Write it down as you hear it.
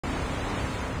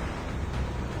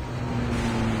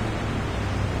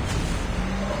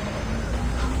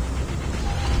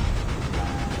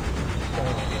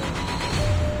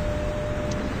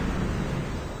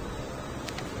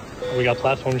We got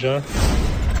platforms, John.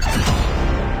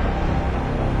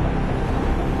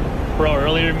 Bro,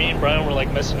 earlier me and Brian were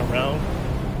like messing around.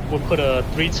 We'll put a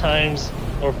 3 times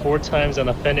or 4 times on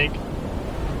a Fennec.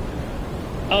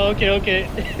 Oh, okay.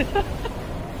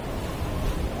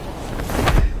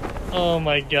 Oh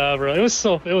my god, bro. It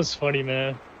was funny,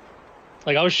 man.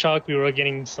 Like, I was shocked we were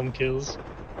getting some kills.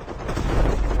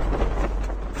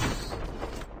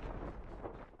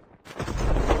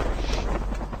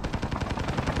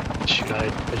 Shoot, I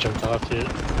jumped off it.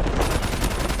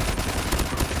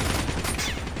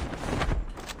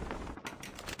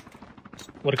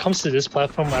 When it comes to this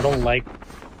platform, I don't like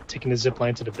taking the zip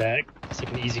line to the back. It's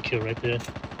like an easy kill right there.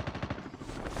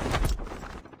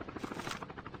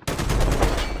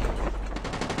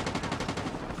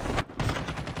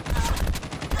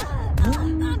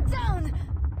 I'm down.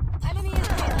 Enemy is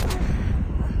here.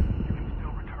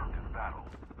 Still return to the battle.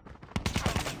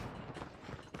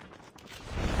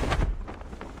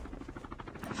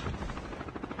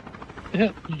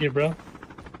 Yeah, you good, bro.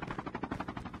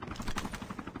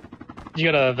 You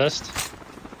got a vest?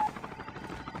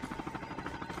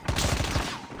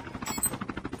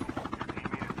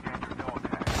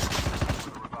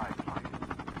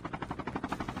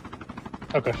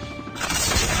 Okay.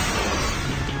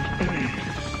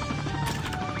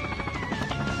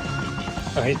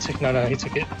 Oh, he took he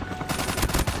took it.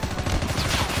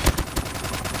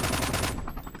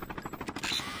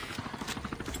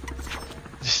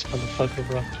 This motherfucker,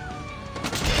 bro.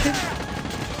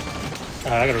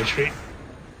 Alright, I gotta retreat.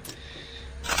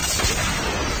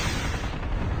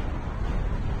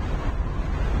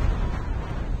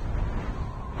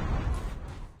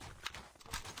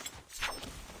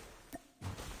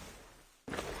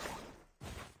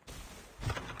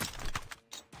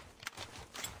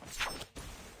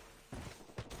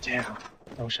 Damn,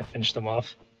 I wish I finished them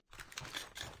off.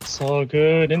 It's all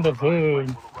good in the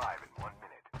hood.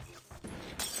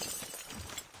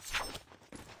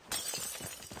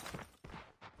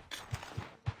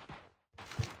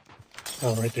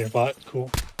 Oh, right there, bot.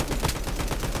 Cool.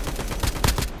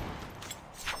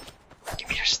 Give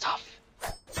me your stuff.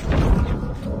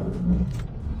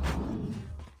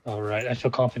 Alright, I feel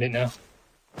confident now.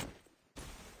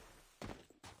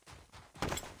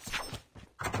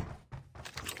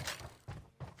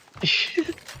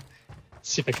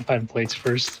 See if I can find plates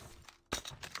first.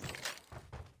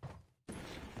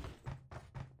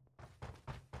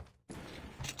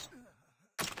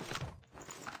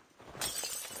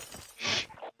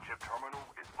 Chip terminal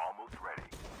is almost ready.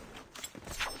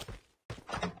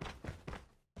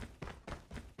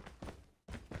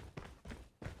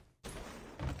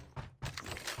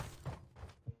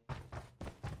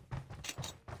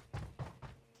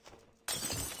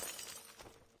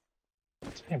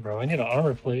 Hey, bro, I need an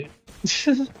armor plate.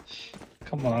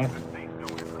 Come on.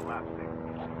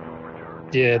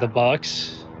 Yeah, the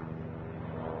box.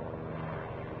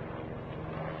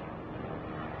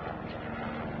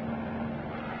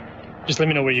 Just let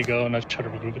me know where you go and I'll try to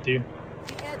regroup with you.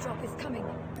 The airdrop is coming.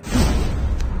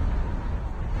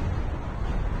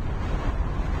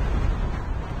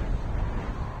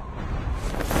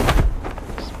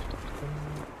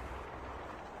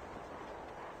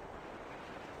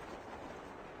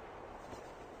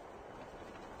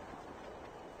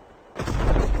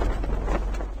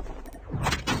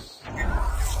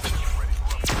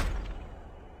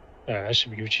 Alright, that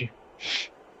should be Gucci.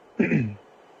 I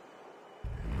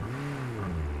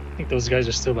think those guys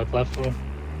are still by platform.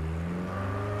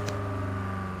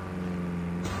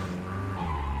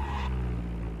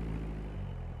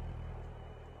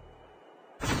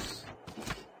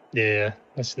 Yeah,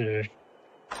 that's the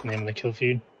name of the kill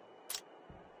feed.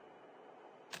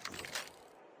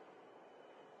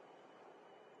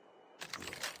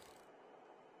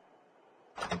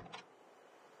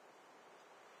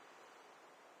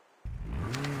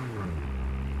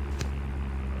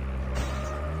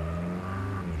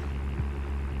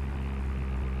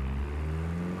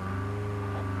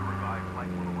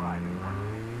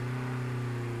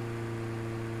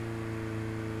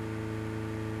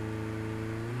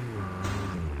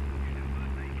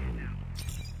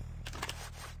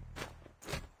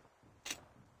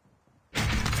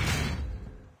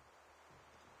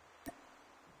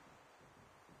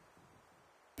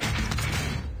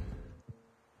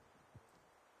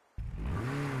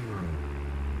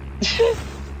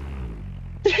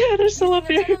 Yeah, they're still up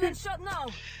here.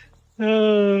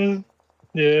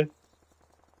 Yeah.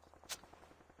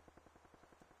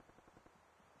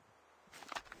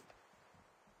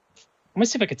 Let me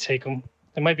see if I could take them.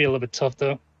 It might be a little bit tough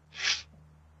though.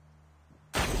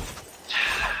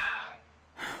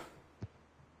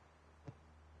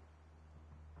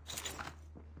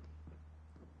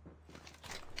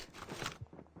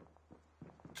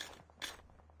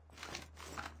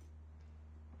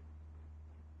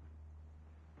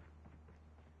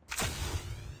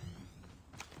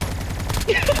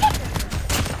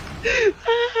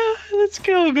 Let's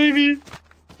go, baby.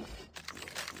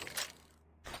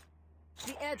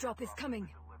 The airdrop is coming.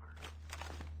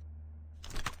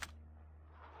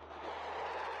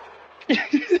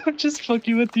 I'm just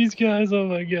fucking with these guys. Oh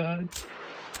my god.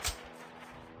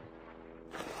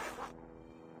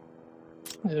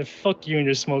 Yeah, fuck you and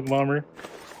your smoke bomber.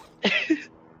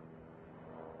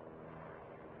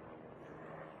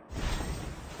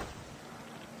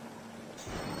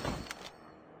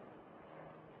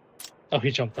 Oh, he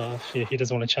jumped off. Yeah, he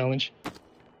doesn't want to challenge.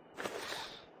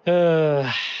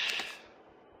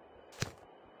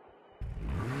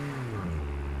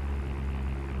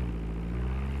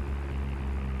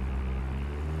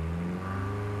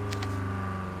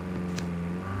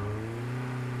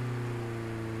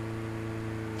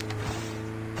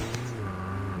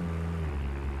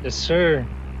 Yes, sir.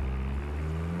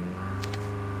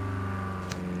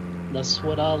 That's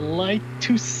what I like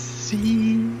to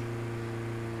see.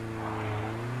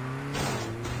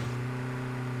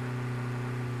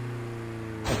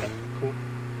 Okay, cool.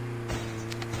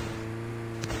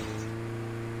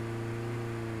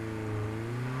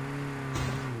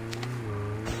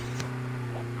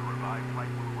 The revived flight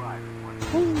will arrive in 1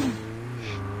 minute. Woo.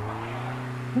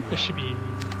 I think there should be.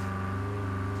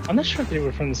 I'm not sure if they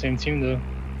were from the same team though.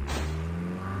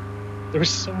 There was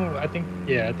someone. I think.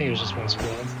 Yeah, I think it was just one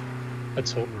squad.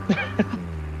 Let's hope.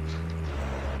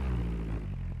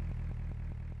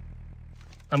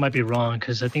 I might be wrong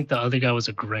because I think the other guy was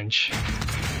a Grinch.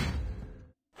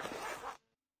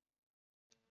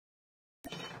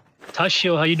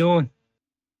 Tashio, how you doing?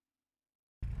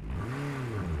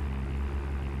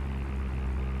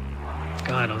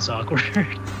 God, that was awkward.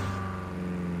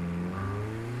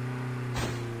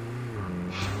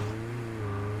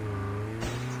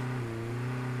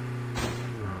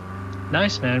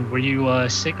 Nice, man. Were you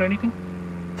sick or anything?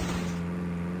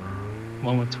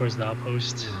 One went towards the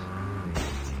outpost.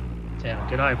 Damn,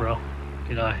 good eye, bro.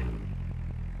 Good eye.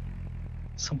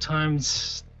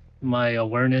 Sometimes my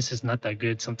awareness is not that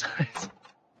good sometimes.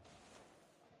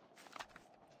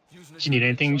 Do you need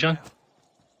anything, John?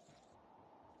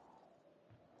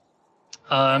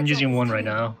 I'm using one right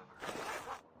now.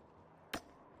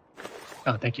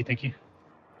 Oh, thank you, thank you.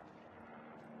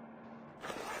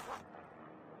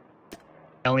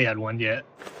 I only had one yet.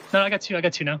 No, I got two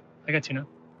now. I got two now.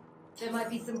 There might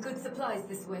be some good supplies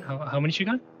this way. How many you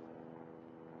got?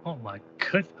 Oh my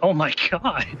good. Oh my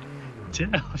god.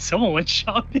 Damn, someone went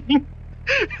shopping.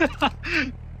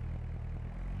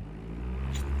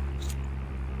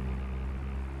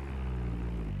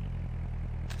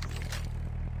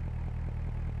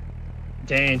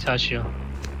 Dang, Tashio.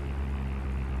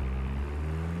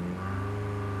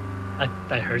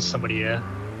 I heard somebody, yeah.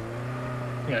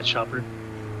 I got a chopper.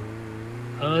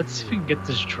 Let's see if we can get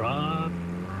this drop.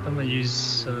 I'm gonna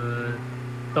use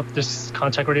up this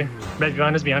contact right here. Right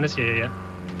behind us, behind us. Yeah, yeah, yeah.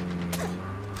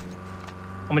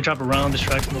 I'm gonna drop around,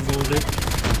 distract him a little bit.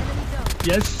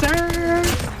 Yes, sir.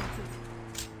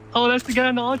 Oh, that's the guy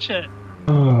in the all chat.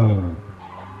 Revived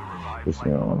This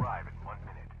flight will young. arrive in 1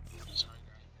 minute.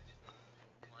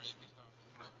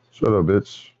 Shut up,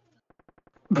 bitch.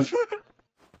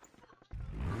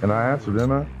 And I answered,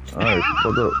 didn't I? Alright,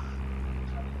 fuck up.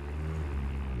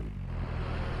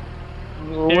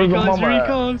 Here Where's he the comes, mama here he at?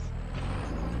 comes.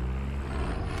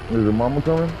 Is the mama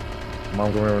coming?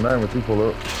 Mama coming every night when she pull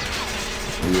up.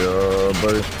 Yeah,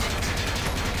 buddy.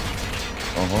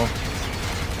 Uh-huh.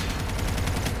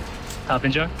 Top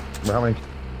in, John. But how many?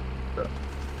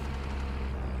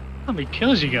 How many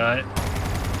kills you got?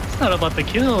 It's not about the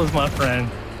kills, my friend.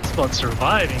 It's about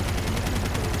surviving.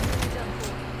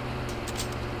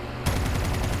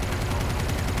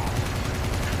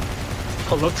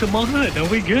 Pull up to my hood, and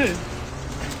we good.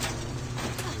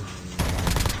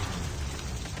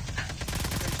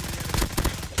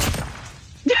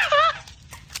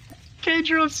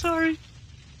 Kendra, I'm sorry.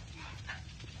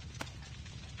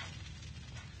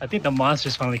 I think the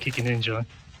monster's finally kicking in, John.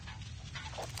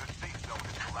 The safe zone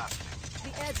is collapsing. The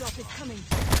airdrop is coming.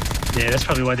 Yeah, that's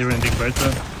probably why they were in Big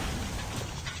Bertha.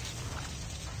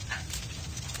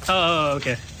 Oh,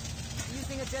 okay.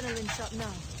 Using adrenaline shot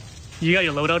now. You got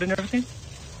your loadout and everything?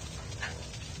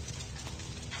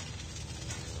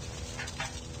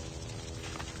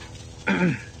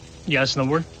 You got a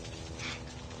snowboard?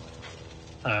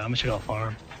 Alright, I'm gonna check out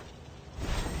farm.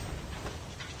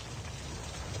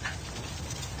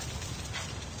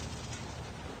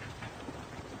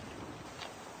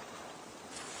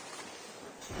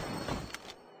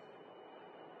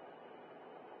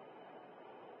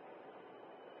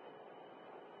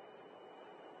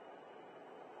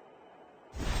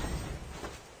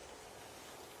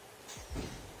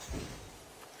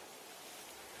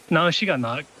 No, she got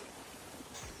knocked.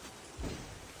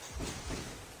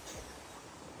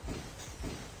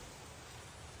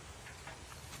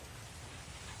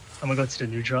 I'm gonna go to the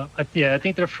new drop. Yeah, I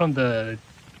think they're from the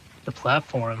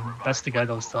platform. That's the guy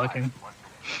that was talking.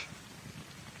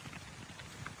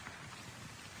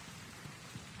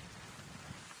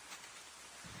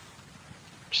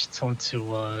 Just tell him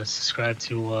to subscribe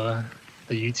to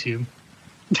the YouTube.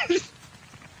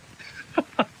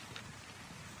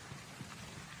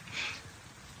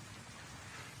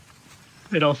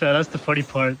 You know, that's the funny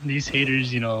part. These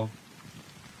haters, you know,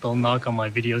 they'll knock on my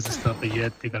videos and stuff, but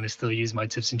yet they're gonna still use my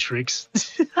tips and tricks.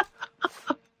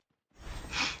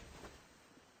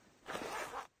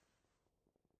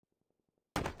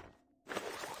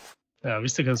 Yeah, we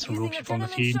still got some real people on the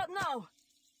feed. Half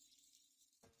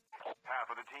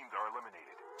of the teams are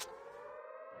eliminated.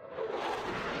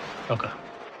 Okay.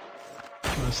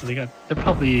 So they're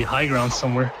probably high ground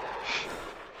somewhere.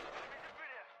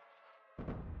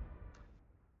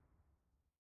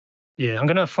 Yeah, I'm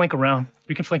gonna flank around.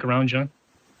 We can flank around, John.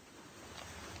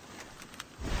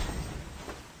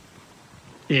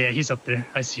 Yeah, he's up there.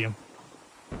 I see him.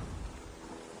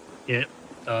 Yeah,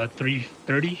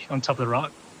 330 on top of the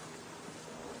rock.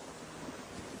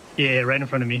 Yeah, right in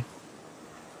front of me.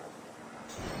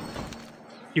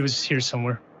 He was here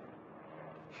somewhere.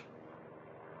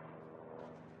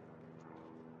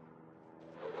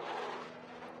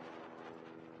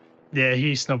 Yeah,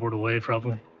 he snowboarded away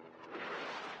probably.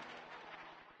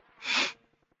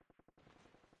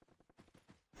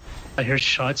 I hear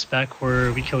shots back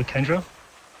where we killed Kendra.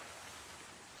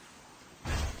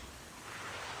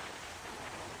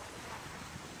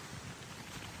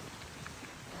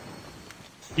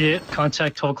 Yeah,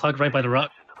 contact 12 o'clock right by the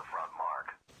rock.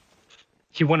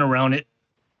 He went around it.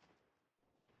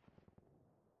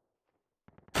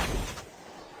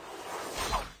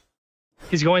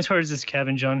 He's going towards this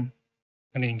cabin, John.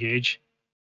 I'm gonna engage.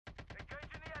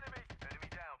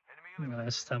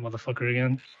 That's that motherfucker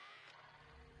again.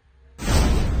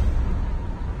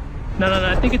 No,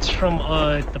 I think it's from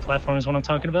the platform is what I'm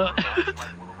talking about.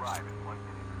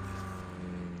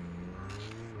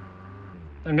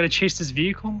 I'm gonna chase this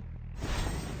vehicle.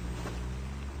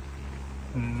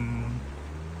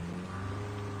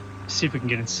 See if we can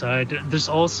get inside. There's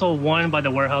also one by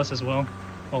the warehouse as well.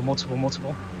 Oh,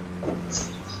 multiple.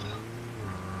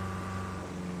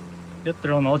 Yep,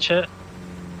 they're on all chat.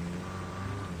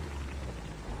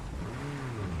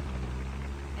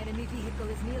 Enemy vehicle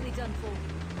is nearly done for.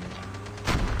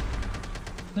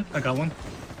 Yep, I got one.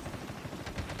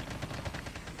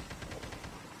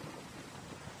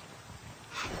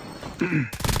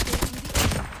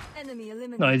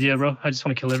 No idea, bro. I just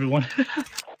want to kill everyone.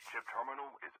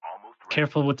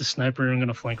 Careful with the sniper. I'm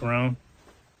gonna flank around.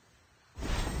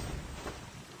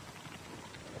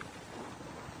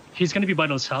 He's gonna be by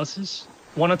those houses.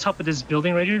 One on top of this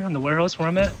building right here, on the warehouse where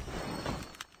I'm at.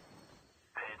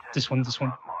 This one.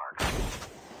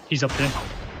 He's up there.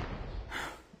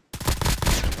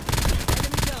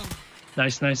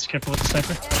 Nice. Careful with the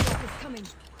sniper. Airdrop is coming.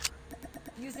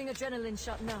 Using adrenaline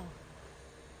shot now.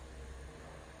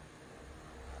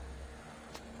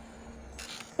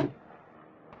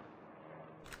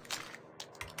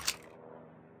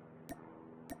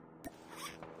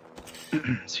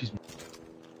 Excuse me.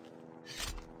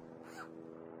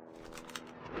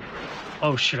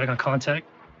 Oh shit, I got contact.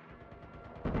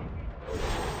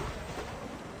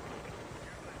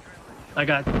 I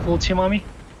got full team on me.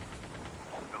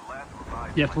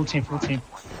 Yeah, full team.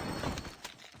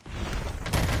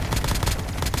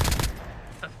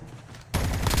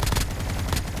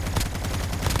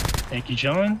 Thank you,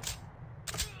 John.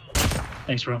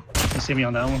 Thanks, bro. You saved me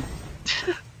on that one.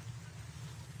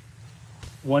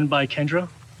 One by Kendra.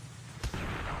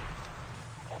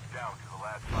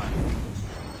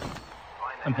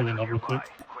 I'm healing up real quick.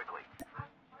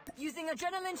 Using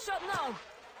adrenaline shot now.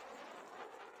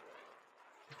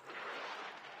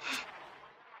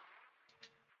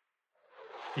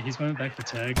 Yeah, he's going back for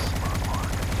tags.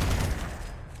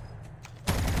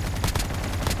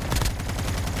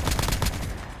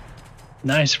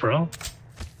 Nice, bro.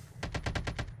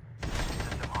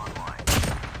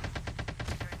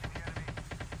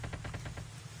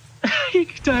 He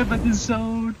died by the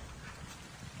zone.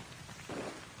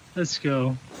 Let's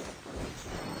go.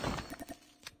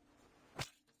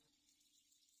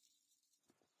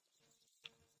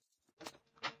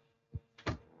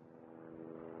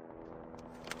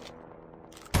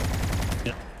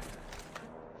 Yep.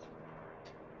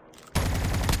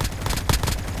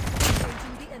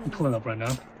 I'm pulling up right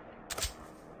now.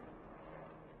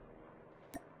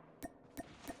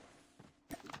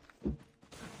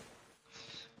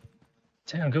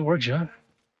 Damn, good work, John.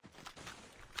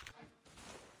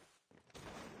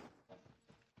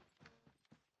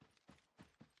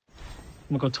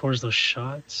 I'm gonna go towards those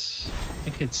shots. I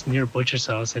think it's near Butcher's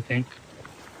house, I think.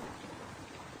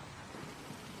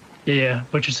 Yeah,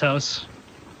 Butcher's house.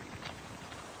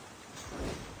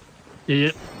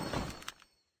 Yeah.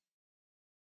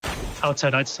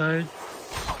 Outside. I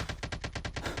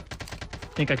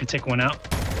think I could take one out.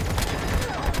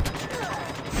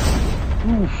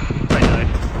 Oof, I died.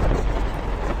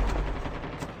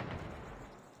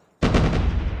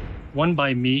 One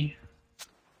by me.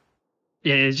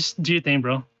 Yeah, just do your thing,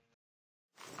 bro. Pay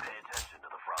attention to the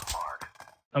front mark.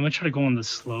 I'm gonna try to go on the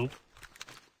slope.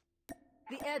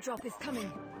 The airdrop is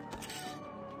coming.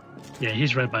 Yeah,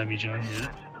 he's right by me, John. Yeah.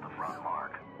 Attention to the front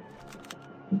mark.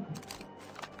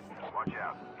 Watch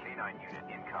out. K9 unit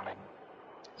incoming.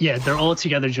 Yeah, they're all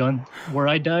together, John. Where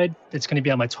I died, it's gonna be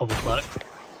at my 12 o'clock.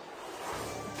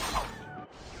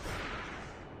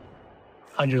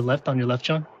 On your left,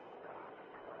 John.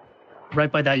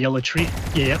 Right by that yellow tree.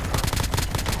 Yeah.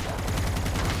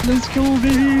 Let's go,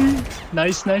 baby.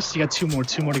 Nice. You got two more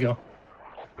to go.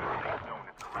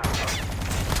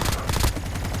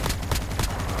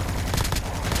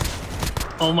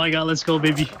 Oh my god, let's go,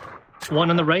 baby.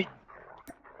 One on the right.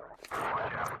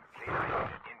 Watch out. K9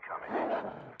 unit incoming.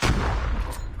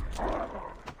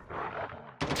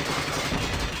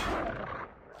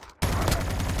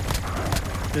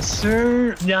 Yes,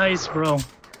 sir. Nice, bro.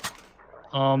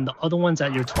 The other one's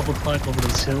at your 12 o'clock over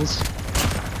those hills.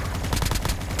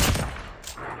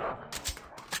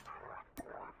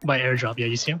 By airdrop, yeah,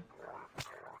 you see him?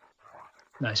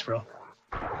 Nice, bro.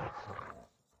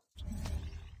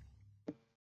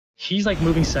 He's like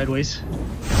moving sideways.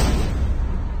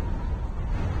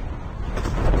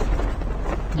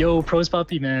 Yo, pros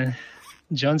poppy, man.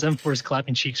 John's M4 is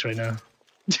clapping cheeks right now.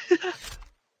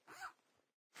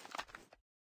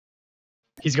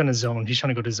 He's gonna zone. He's trying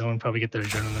to go to zone, probably get their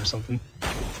adrenaline or something.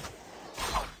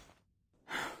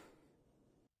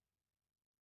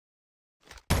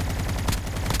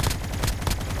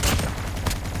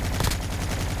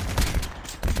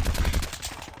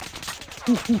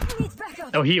 Needs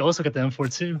backup. Oh, he also got the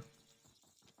M4 too.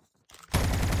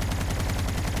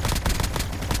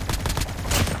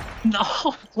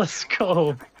 No, let's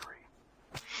go.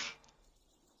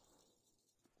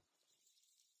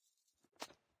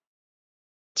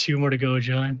 Two more to go,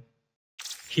 John.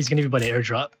 He's gonna be by the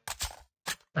airdrop.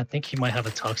 I think he might have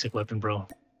a toxic weapon, bro.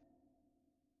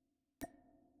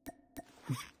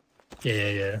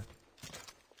 Yeah.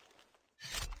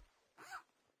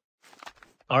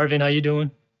 Arvin, how you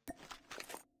doing?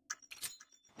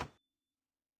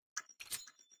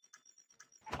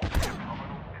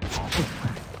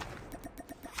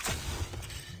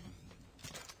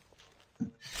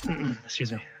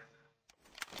 Excuse me.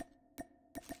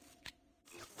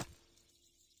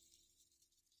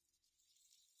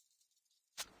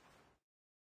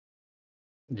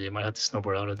 Yeah, you might have to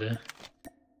snowboard out of there.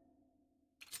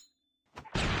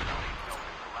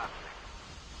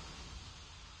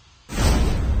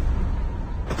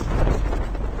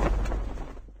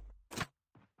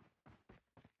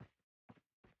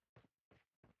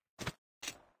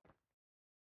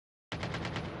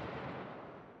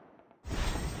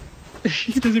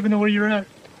 He doesn't even know where you're at.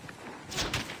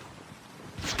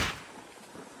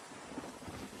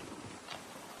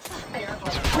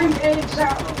 Bring eggs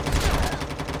out.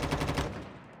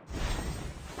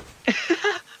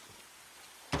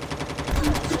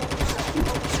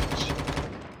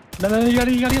 No, you got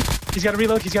it. He's got to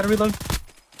reload.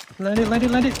 Land it.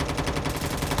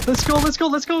 Let's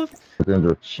go.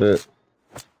 Danger. Shit.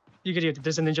 You get it.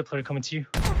 There's a ninja player coming to you.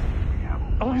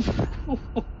 Oh,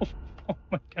 oh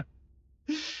my god.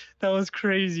 That was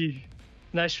crazy.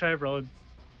 Nice try, bro.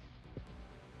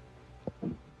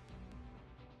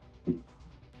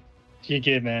 You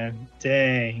get, man.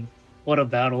 Dang. What a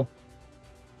battle.